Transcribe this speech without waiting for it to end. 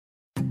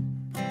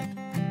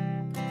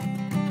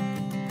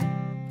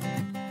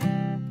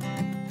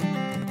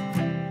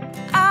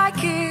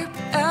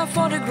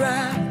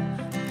photograph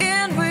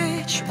in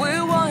which we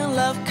were in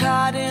love,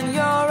 caught in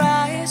your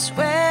eyes,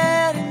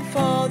 waiting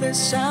for the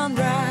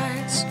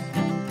sunrise.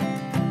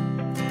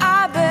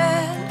 I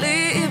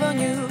barely even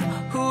knew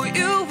who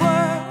you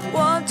were.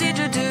 What did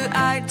you do?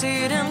 I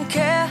didn't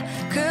care,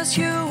 'cause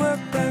you were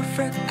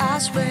perfect, I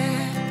swear.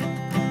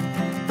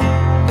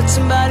 But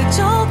somebody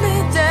told me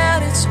that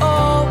it's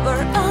over.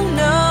 I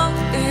know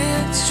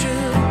it's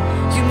true.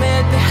 You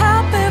made me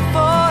happy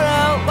for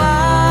a while.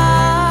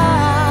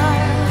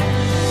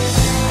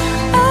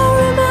 I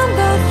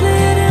remember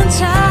fleeting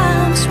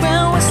times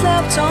when we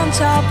slept on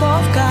top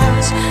of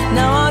cars.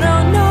 Now I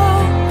don't know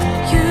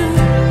you,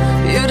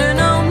 you don't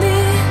know me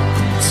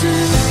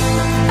too.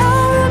 I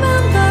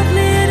remember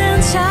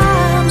fleeting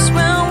times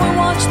when we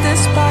watched the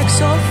sparks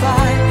so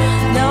fire.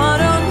 Now I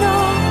don't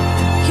know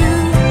you,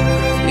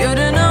 you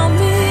don't know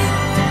me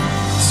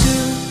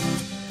too.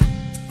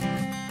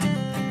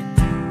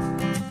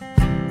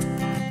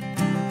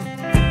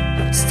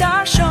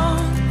 Stars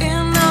shone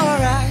in our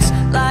eyes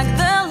like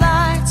the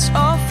lights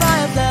of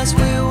fireflies.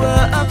 We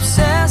were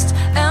obsessed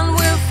and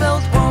we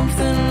felt warmth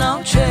in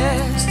our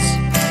chests.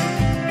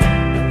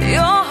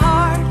 Your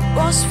heart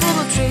was full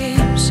of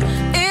dreams,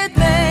 it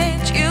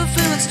made you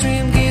feel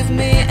extreme. Give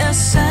me a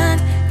sign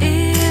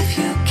if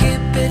you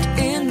keep it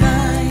in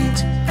mind.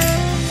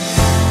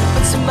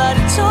 But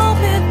somebody told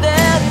me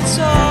that it's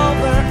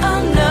over. I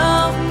know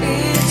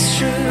it's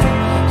true.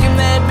 You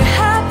made me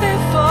happy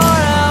for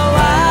a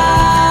while.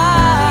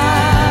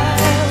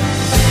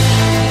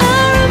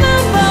 I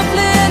remember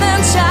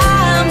fleeting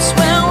times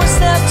when we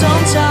slept on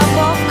top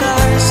of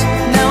cars.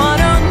 Now I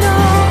don't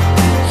know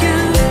you,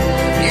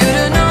 you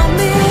don't know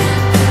me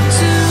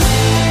too.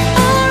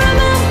 I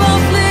remember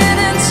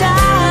fleeting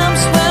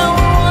times when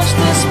we watched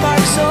the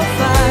sparks so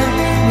fire.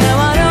 Now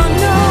I don't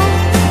know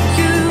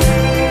you,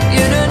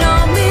 you don't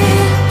know me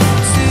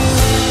too.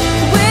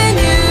 We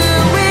knew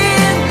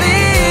we'd be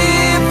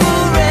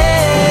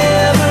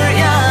forever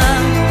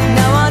young.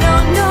 Now I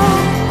don't know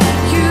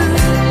you,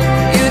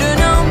 you don't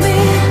know me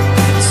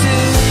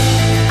too.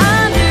 I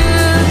knew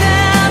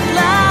that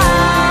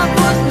love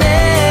would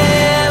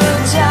never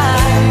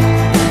die.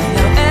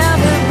 Now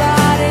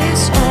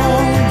everybody's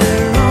on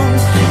their own.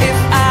 If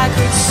I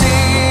could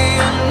see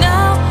you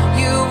now,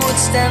 you would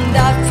stand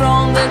out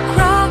from the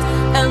crowd,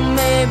 and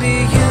maybe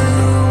you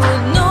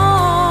would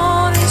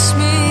notice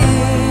me.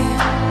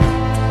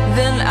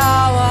 Then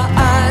our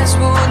eyes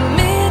would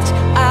meet,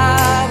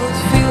 I would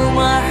feel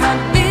my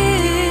heart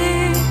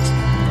beat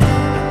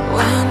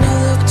when you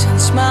looked and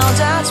smiled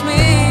at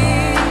me.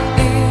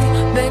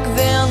 Back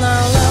then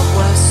our love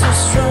was so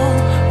strong,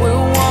 we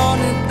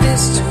wanted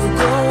this to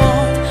go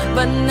on.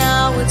 But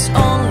now it's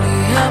only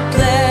a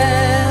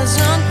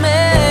pleasant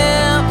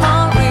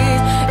memory.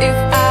 If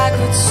I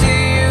could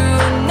see you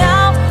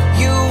now,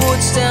 you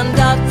would stand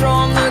out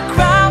from the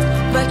crowd,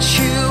 but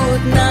you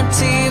would not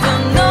even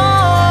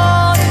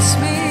notice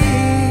me.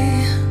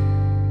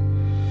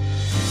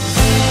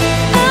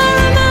 I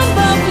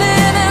remember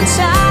fleeting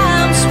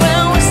times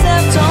when we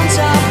slept on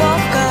top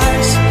of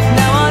cars.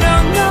 Now I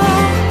don't know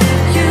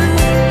you,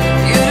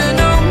 you don't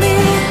know me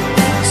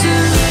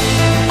too.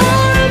 I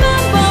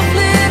remember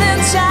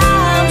fleeting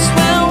times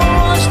when we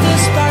watched the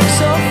sparks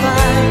so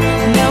fire.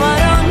 Now I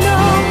don't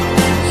know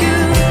you,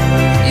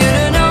 you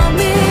don't know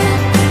me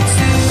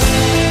too.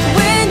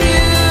 We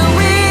knew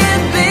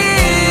we'd be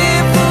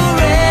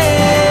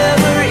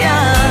forever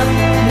young.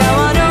 Now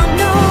I don't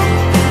know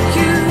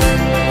you,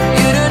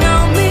 you don't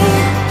know me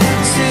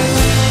too.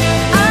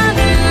 I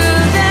knew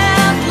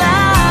that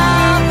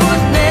love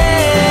would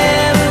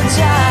never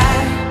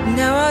die.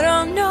 Now I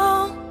don't know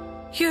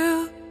you,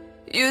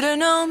 you don't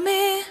know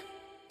me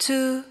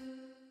too.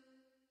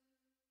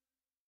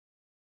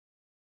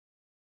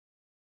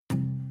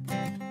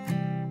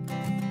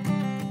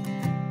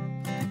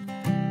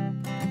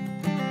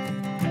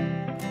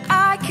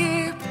 I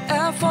keep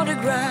a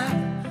photograph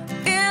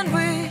in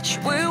which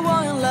we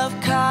were in love,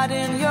 caught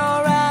in your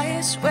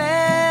eyes,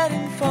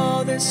 waiting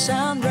for the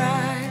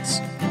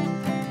sunrise.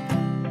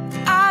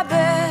 I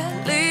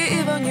barely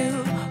even knew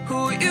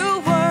who you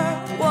were.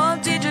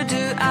 What did you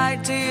do? I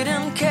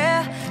didn't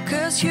care,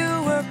 'cause you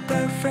were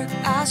perfect,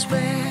 I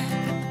swear.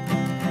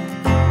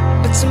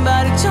 But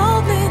somebody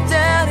told me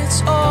that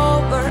it's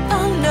over.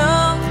 I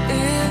know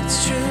it's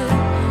true.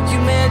 You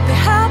made me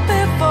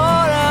happy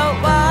for a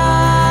while.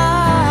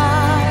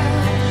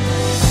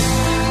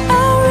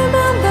 I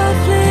remember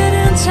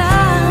fleeting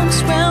times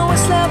when we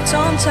slept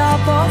on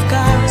top of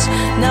cars.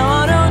 Now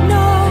I don't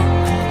know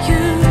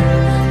you,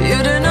 you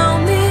don't know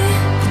me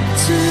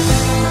too.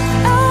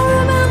 I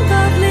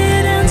remember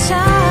fleeting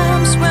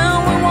times when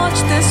we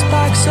watched the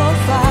sparks so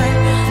fire.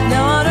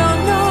 Now I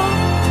don't know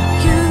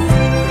you,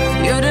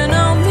 you don't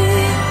know me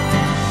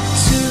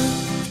too.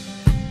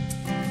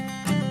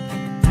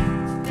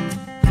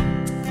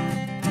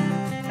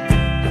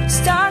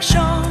 Stars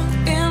shone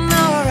in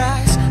our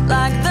eyes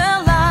like the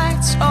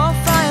lights of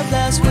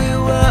fireflies. We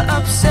were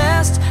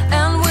obsessed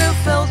and we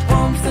felt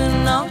warmth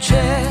in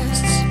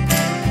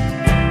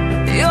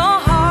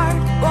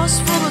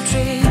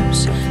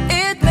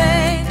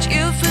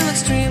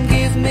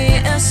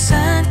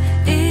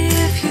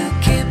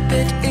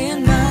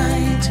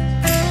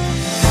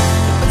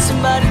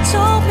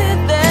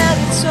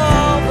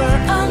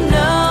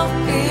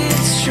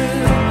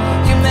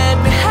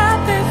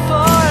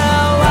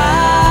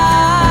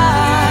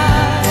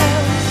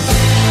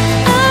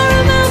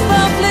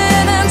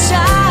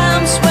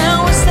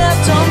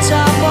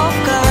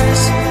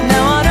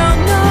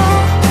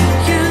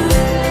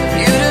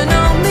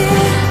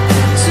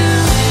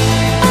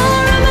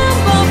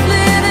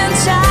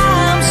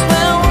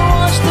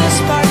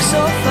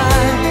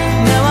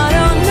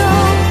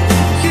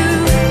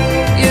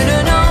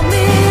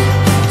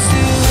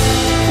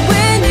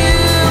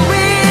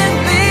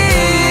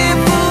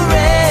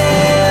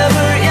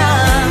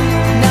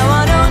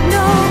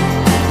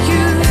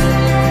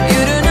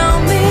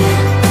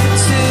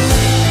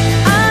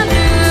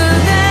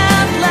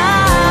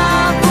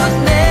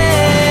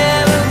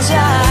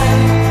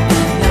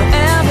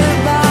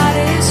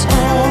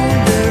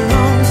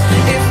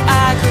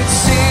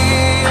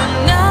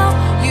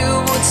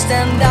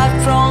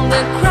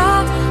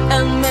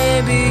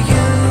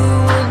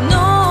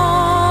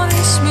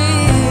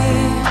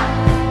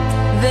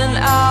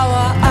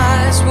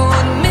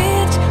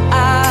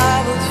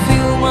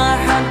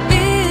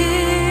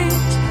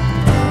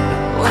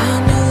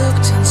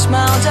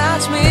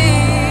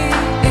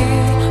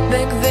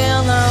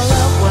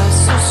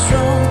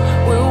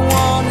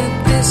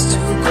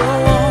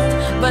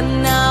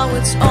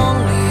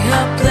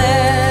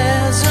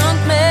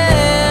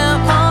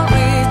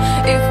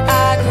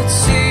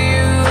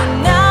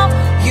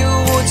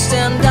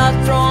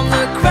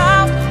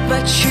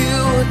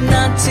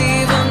not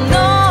even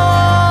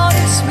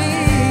notice me.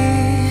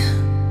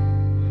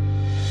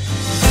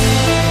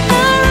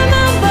 I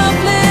remember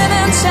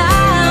fleeting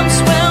times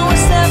when we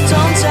slept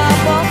on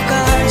top of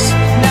cars.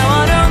 Now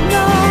I don't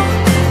know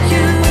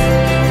you,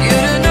 you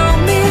don't know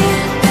me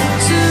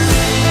too.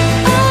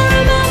 I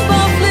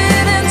remember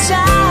fleeting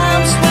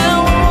times when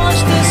we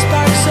watched the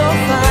sparks so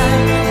far.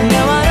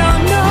 Now I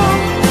don't know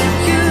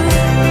you,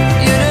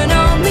 you don't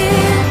know me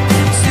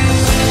too.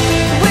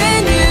 We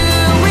knew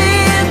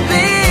we'd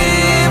be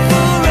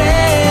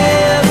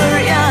forever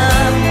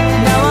young.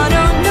 Now I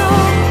don't know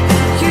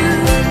you,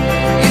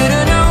 you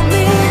don't know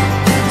me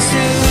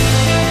too.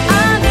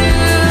 I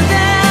knew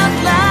that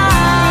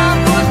love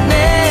would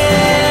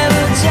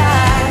never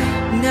die.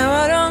 Now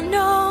I don't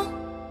know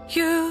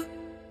you,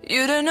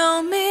 you don't know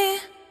me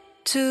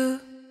too.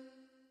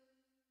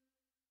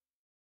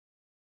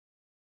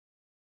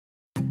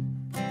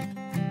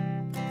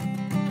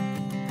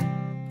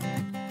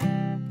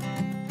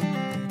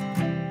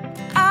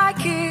 I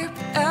keep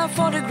a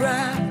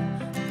photograph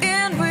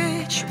in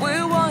which we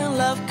were in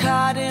love,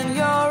 caught in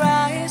your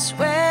eyes,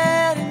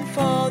 waiting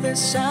for the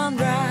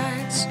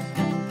sunrise.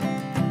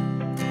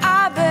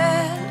 I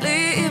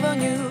barely even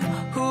knew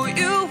who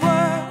you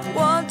were.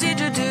 What did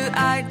you do?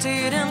 I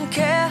didn't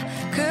care,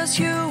 'cause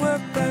you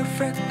were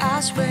perfect, I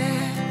swear.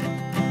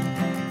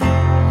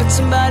 But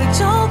somebody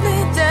told me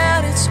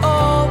that it's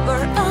over.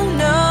 I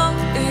know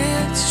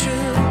it's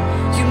true.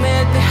 You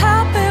made me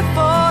happy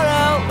for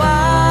a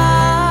while.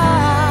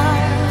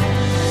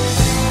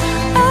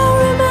 I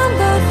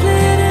remember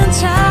fleeting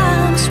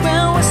times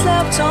when we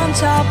slept on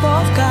top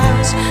of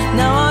cars.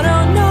 Now